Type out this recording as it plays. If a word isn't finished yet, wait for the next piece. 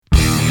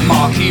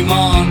Marky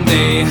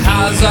Monday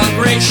has a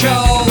great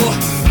show.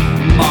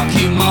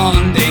 Marky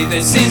Monday,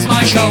 this is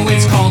my show.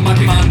 It's called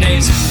Marky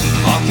Mondays.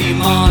 Marky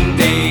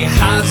Monday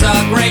has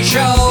a great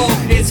show.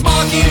 It's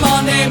Marky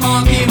Monday,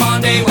 Marky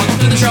Monday. Welcome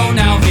to the show.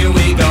 Now here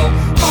we go.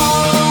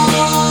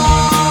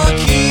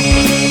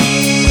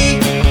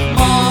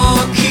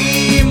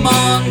 Marky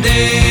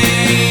Monday.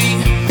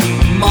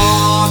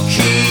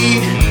 Marky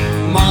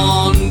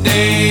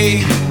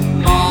Monday.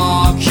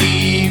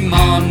 Marky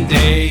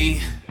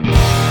Monday.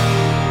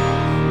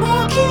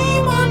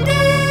 Marky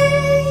Monday.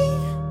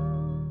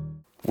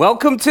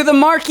 Welcome to the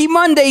Marky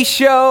Monday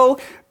show.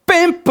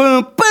 Bam,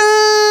 bam,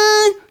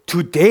 bam.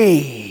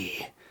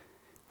 Today,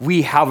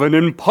 we have an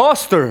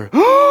imposter.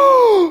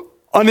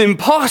 An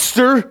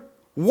imposter?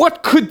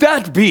 What could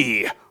that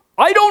be?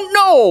 I don't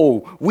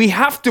know. We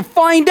have to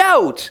find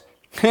out.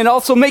 And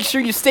also make sure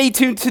you stay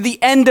tuned to the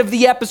end of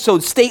the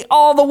episode. Stay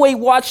all the way,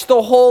 watch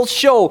the whole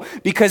show,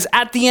 because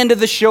at the end of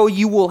the show,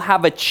 you will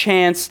have a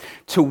chance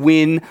to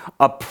win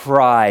a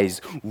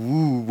prize.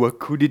 Ooh, what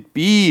could it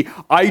be?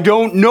 I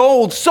don't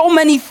know. So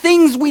many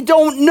things we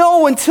don't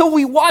know until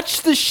we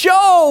watch the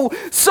show.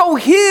 So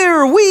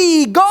here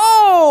we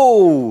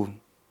go.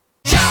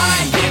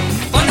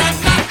 Giant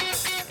banana.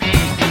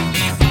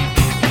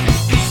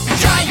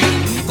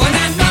 Giant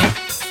banana.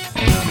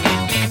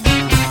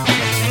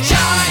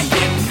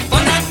 Giant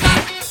banana.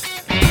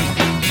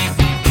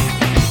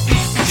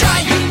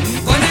 Giant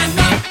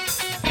banana.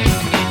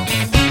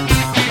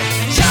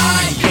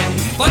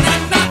 Giant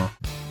banana.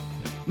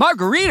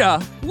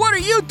 Margarita, what are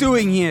you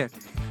doing here?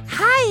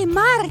 Hi,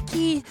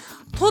 Marky.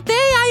 Today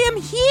I am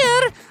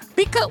here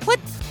because...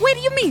 What do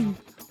you mean?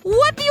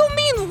 What do you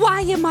mean,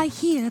 why am I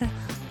here?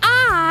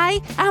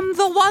 I am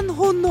the one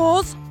who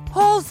knows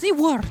all the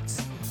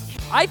words.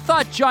 I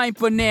thought Giant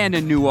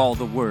Banana knew all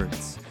the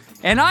words.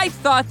 And I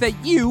thought that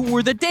you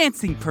were the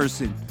dancing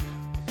person.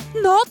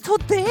 Not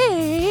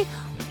today.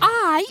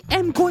 I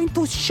am going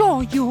to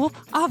show you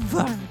a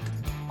word.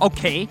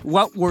 Okay,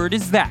 what word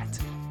is that?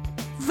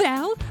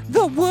 Well,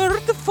 the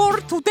word for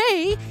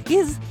today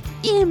is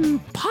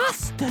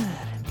imposter.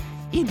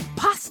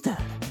 Imposter.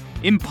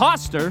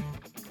 Imposter?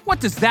 What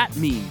does that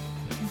mean?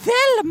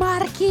 Well,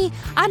 Marky,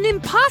 an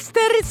imposter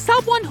is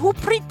someone who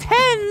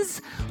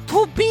pretends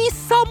to be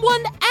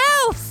someone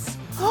else.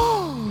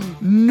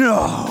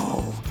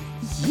 No.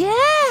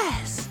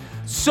 Yes.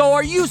 So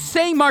are you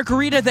saying,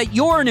 Margarita, that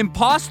you're an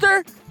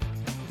imposter?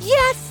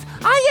 Yes,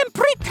 I am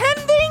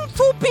pretending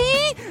to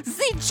be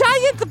the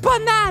giant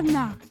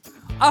banana.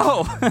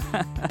 Oh,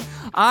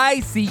 I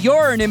see.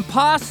 You're an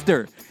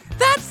imposter.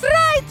 That's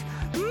right.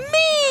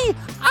 Me.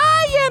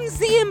 I am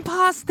the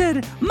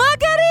imposter.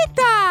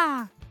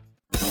 Margarita.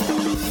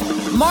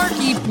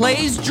 Marky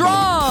plays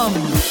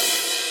drums.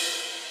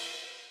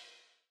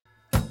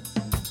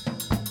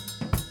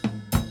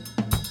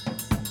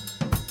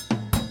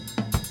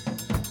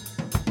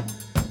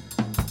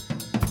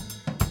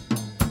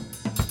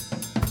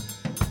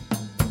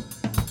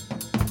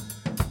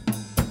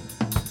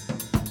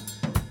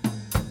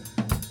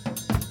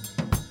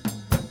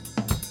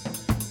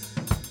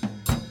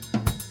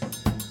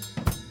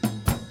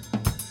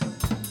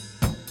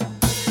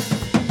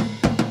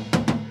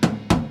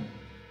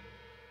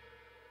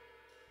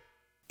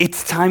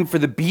 It's time for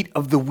the beat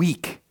of the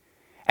week.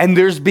 And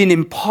there's been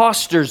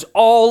imposters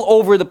all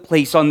over the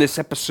place on this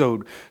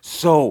episode.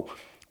 So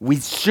we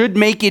should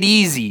make it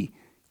easy,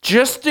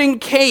 just in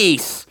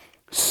case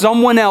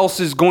someone else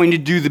is going to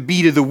do the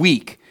beat of the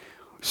week.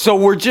 So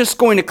we're just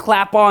going to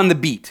clap on the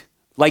beat,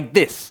 like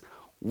this.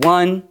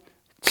 1,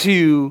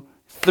 2,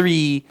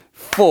 3,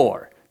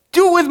 4.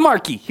 Do it with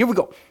Marky. Here we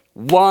go.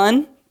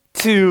 1,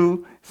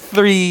 2,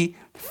 3,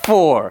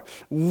 4.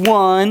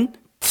 1,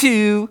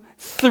 2,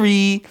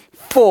 3,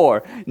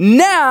 4.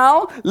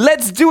 Now,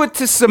 let's do it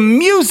to some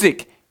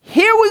music.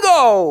 Here we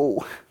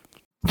go.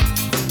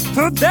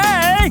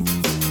 Today,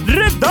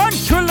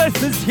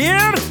 Redonkulous is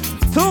here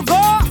to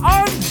go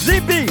on the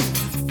beat.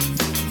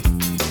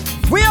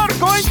 We are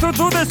going to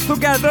do this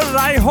together.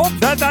 I hope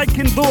that I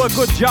can do a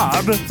good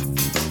job.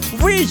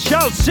 We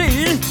shall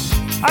see.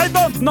 I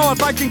don't know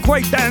if I can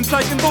quite dance.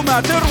 I can do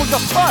that. Here we go.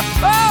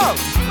 Oh,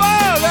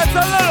 that's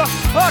a little...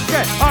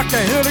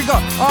 Okay, here we go.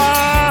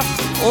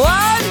 1,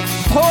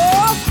 2...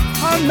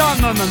 no.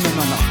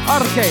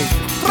 Okay,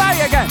 try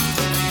again.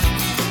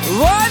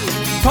 1,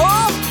 2,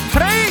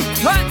 3.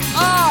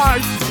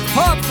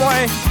 Oh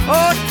boy.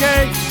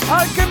 Okay,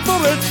 I can do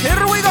this.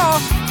 Here we go.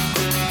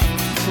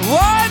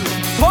 1,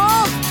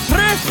 2, 3.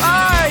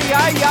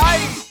 Ay.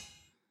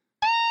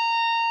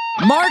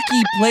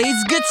 Marky plays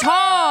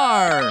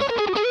guitar.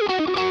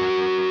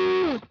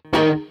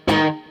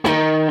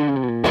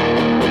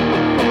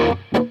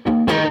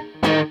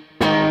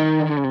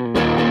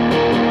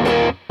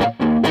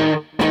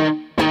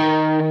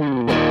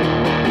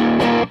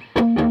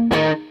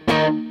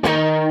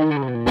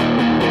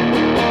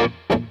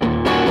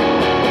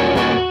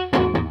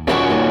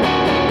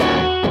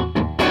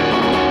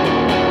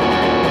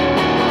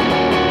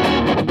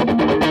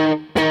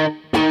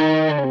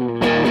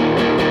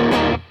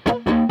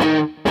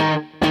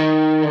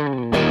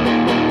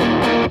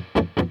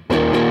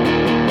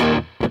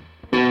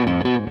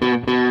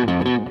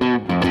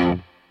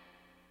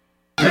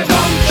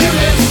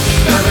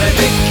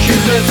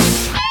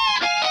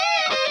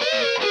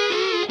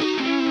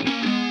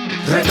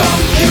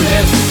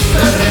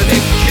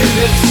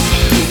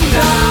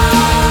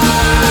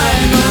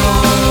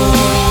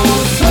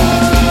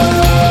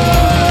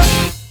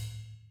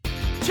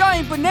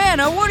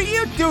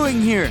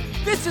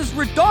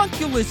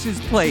 Redonkulous's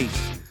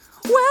place?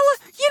 Well,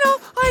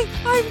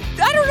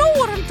 I don't know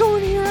what I'm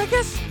doing here. I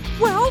guess,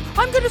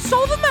 I'm gonna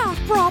solve a math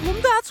problem.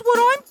 That's what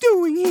I'm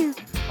doing here.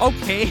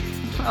 Okay,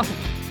 well,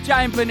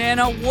 Giant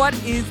Banana, what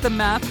is the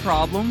math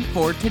problem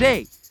for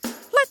today?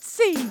 Let's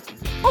see.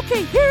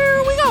 Okay,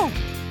 here we go.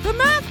 The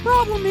math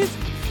problem is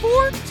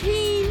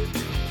 14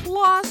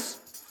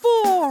 plus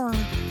 4.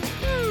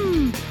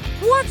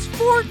 What's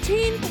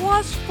 14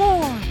 plus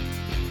 4?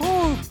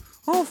 Oh,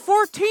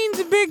 14's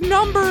a big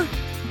number.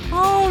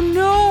 Oh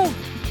no.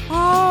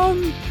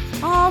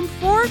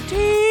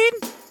 14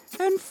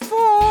 and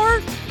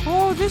 4.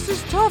 Oh, this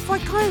is tough. I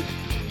can.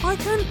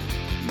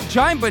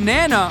 Giant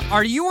Banana,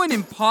 are you an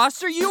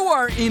imposter? You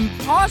are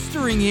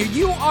impostering here.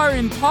 You are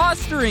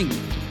impostering.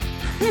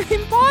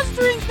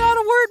 Impostering's not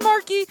a word,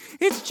 Marky.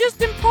 It's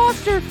just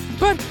imposter.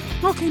 But,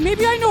 okay,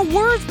 maybe I know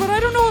words, but I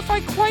don't know if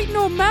I quite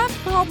know math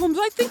problems.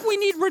 I think we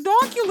need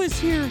redonkulous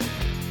here.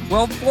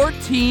 Well,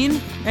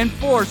 14 and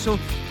 4. So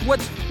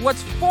what's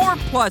 4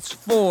 plus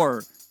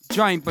 4,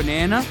 Giant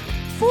Banana?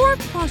 4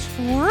 plus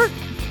 4?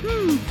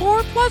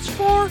 4 plus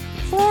 4,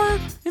 4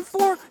 and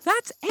 4,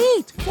 that's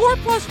 8. 4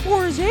 plus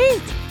 4 is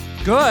 8.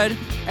 Good.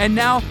 And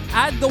now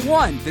add the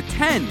 1, the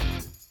 10.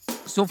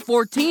 So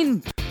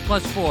 14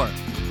 plus 4.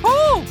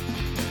 Oh,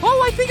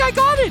 I think I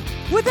got it.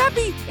 Would that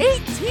be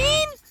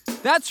 18?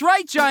 That's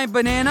right, Giant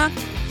Banana.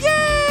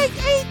 Yay,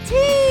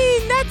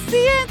 18! That's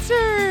the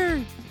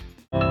answer.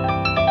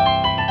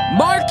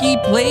 Marky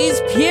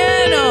plays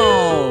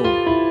piano.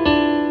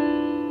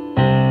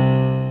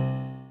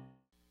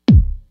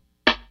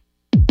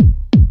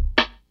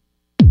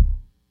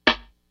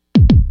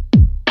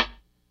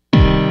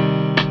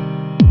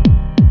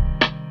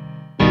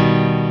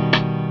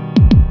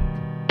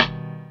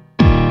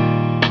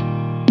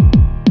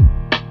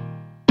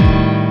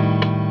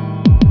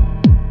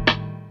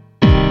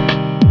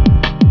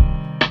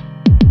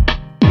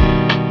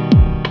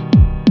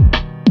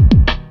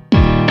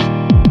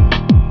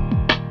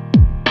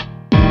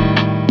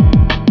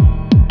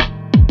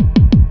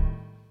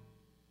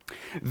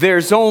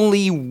 There's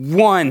only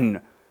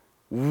one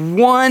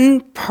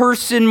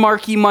person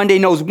Marky Monday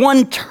knows,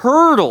 one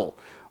turtle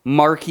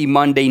Marky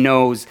Monday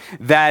knows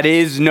that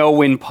is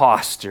no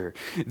imposter,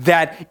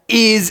 that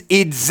is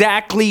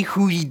exactly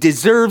who he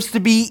deserves to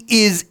be,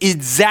 is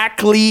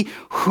exactly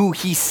who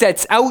he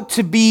sets out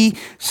to be,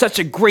 such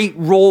a great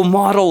role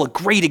model, a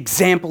great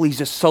example.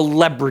 He's a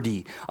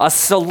celebrity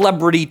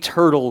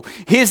turtle.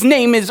 His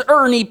name is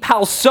Ernie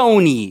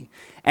Palsoni,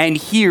 and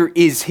here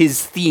is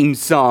his theme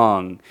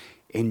song.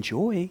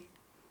 Enjoy.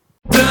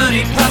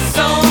 Ernie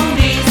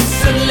Palsoni,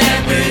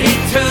 celebrity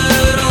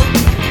turtle.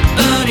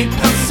 Ernie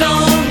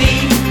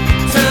Palsoni,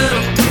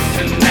 turtle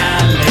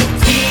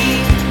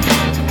personality.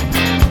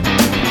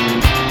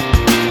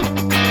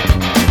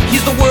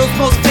 He's the world's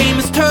most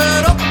famous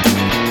turtle,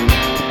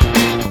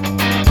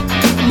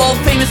 more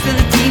famous than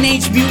the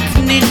Teenage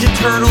Mutant Ninja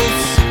Turtles,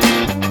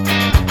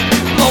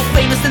 more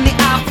famous than the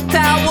Eiffel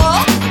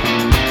Tower.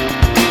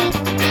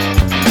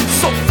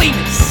 So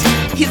famous,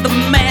 he's the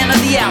man of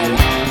the hour.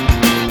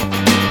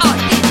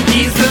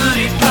 He's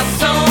Ernie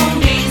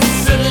Palsoni,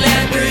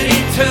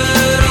 celebrity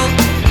turtle.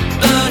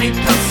 Ernie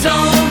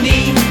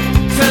Palsoni,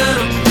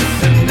 turtle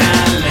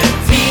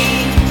personality.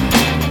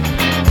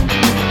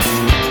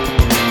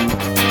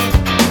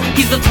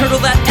 He's the turtle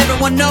that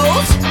everyone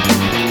knows.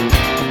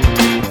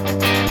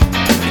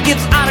 He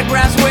gives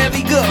autographs wherever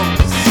he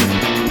goes.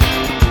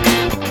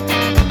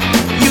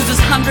 Uses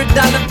 $100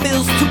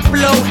 bills to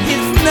blow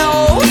his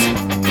nose.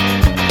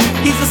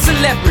 He's a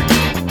celebrity,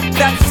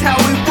 that's how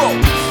he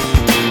rolls.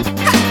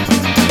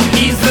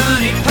 He's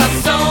Ernie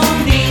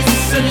Palsoni,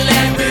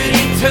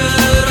 celebrity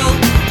turtle.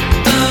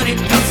 Ernie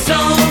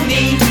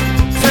Palsoni,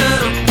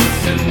 turtle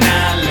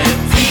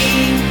personality.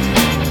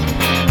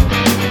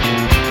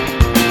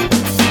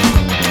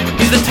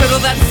 He's a turtle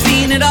that's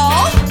seen it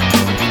all.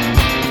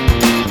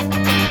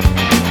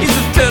 He's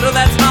a turtle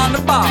that's on the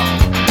ball.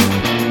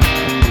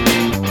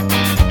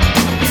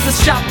 He's the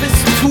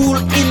sharpest tool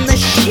in the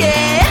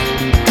shed.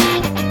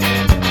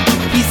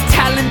 He's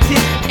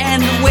talented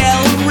and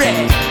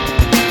well-read.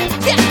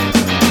 Yeah.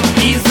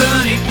 He's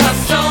Ernie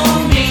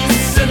Palsoni,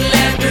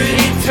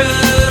 celebrity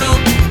turtle.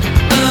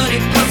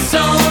 Ernie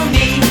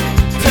Palsoni,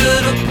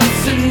 turtle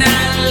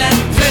personality.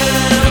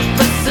 Turtle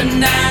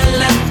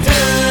personality.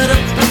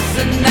 Turtle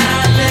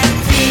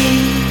personality.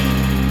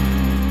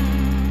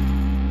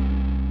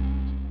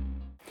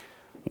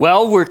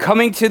 Well, we're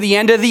coming to the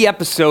end of the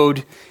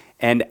episode,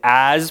 and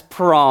as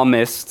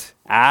promised,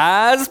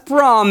 a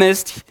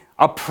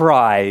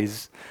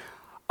prize.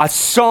 A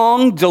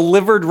song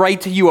delivered right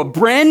to you, a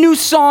brand new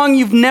song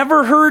you've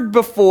never heard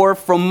before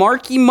from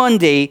Marky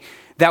Monday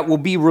that will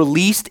be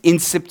released in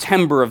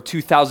September of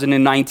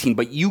 2019.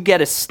 But you get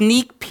a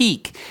sneak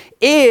peek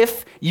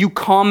if you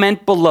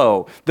comment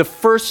below. The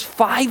first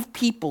 5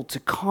 people to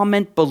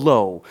comment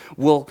below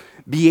will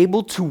be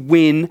able to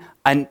win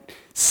a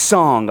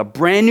song, a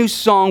brand new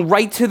song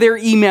right to their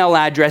email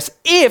address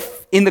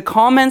if in the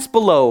comments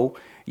below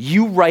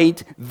you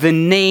write the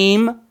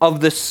name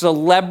of the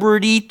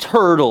celebrity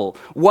turtle.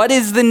 What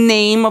is the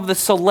name of the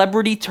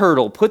celebrity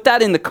turtle? Put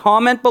that in the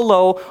comment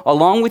below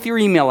along with your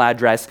email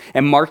address,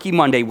 and Marky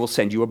Monday will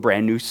send you a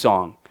brand new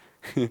song.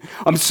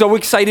 I'm so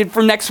excited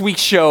for next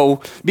week's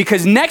show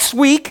because next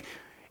week,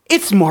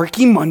 it's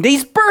Marky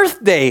Monday's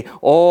birthday.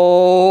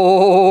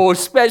 Oh,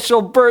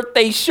 special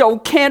birthday show.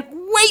 Can't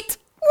wait.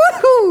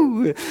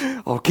 Woohoo!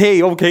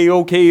 Okay.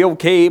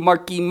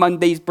 Marky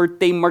Monday's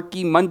birthday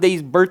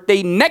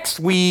next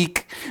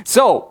week.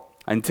 So,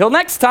 until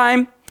next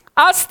time,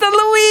 hasta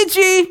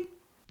Luigi!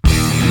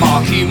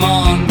 Marky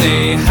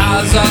Monday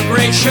has a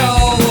great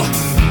show.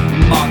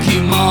 Marky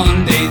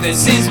Monday,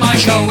 this is my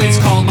show. It's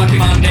called Marky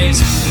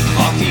Mondays.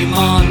 Marky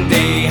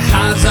Monday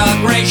has a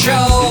great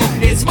show.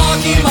 It's